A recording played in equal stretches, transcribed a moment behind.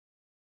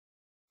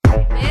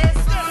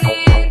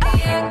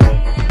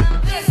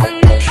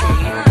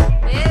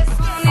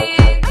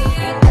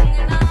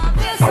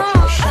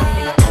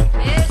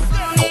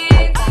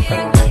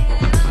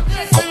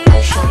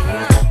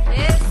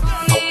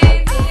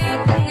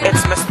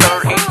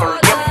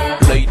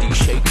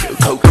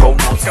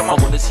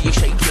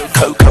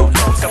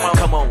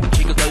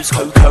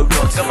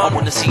I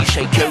wanna see you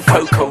shake your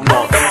cocoa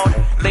nut. Come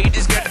on,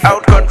 ladies, get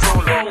out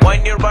control.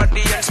 Wind your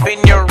body and spin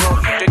your roll.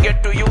 To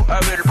get to you, I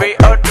will pay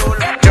a toll.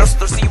 Just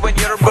to see when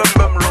your bum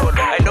bum roll.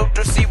 I love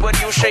to see when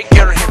you shake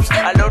your hips.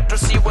 I love to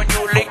see when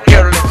you lick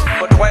your lips.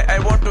 But why I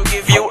want to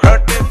give you a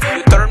tip?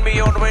 You turn me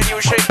on when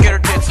you shake your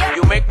tits.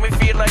 You make me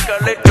feel like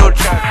a little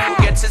child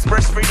who gets his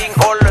breastfeeding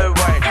all the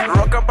while.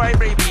 Rockabye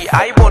baby,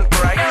 I won't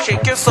cry.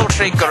 Shake your soul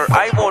shaker,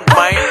 I won't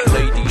mind.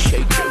 Lady,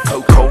 shake your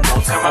cocoa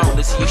nuts. I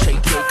wanna see you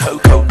shake your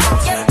cocoa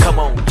nuts. Come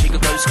on, jiggle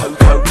those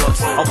cocoa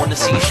nuts. I wanna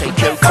see you shake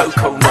your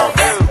cocoa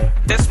nuts.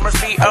 This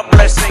must be a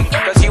blessing,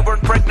 cause you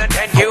weren't pregnant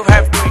and you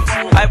have twins.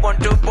 I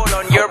want to pull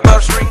on your bell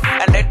string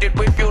and let it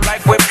whip you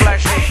like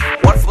whiplash.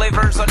 What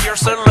flavor's on your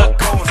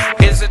silicone?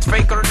 Is it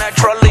fake or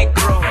naturally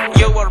grown?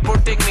 You are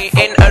putting me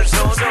in a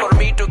zone for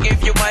me to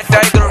give you my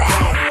tiger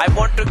bone. I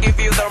want to give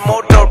you the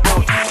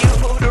motorboat. You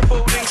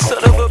motorboating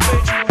son of a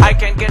bitch. I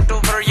can get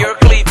over your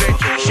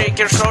cleavage. Shake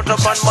your short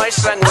up on my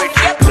sandwich.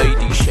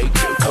 Lady, shake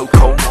your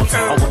cocoa nuts.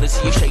 I wanna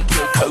see you shake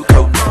your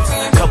cocoa nuts.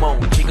 Come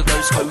on, jiggle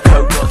those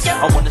cocoa nuts.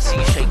 I wanna see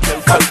you shake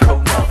your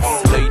cocoa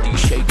nuts. Lady,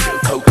 shake your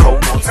cocoa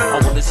nuts. I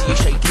wanna see you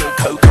shake your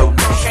cocoa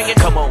nuts.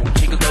 Come on,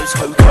 jiggle those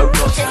cocoa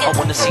nuts. I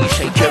wanna see you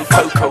shake your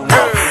cocoa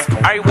nuts.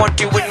 I want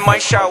you in my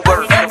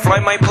shower. Fly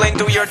my plane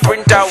to your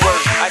twin tower.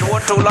 I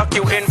want to lock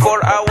you in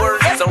for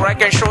hours so I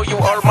can show you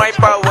all my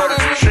power.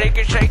 Shake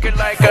it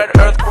like an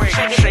earthquake.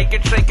 Shake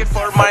it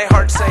for my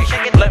heart's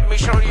sake. Let me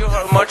show you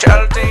how much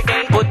I'll take.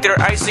 Put your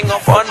icing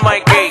off on my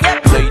cake.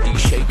 Lady,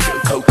 shake your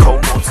cocoa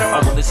nuts.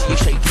 I wanna see you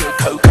shake your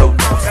cocoa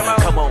nuts.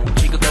 Come on,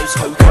 jiggle those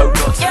cocoa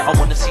nuts. I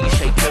wanna see you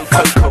shake your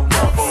cocoa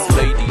nuts.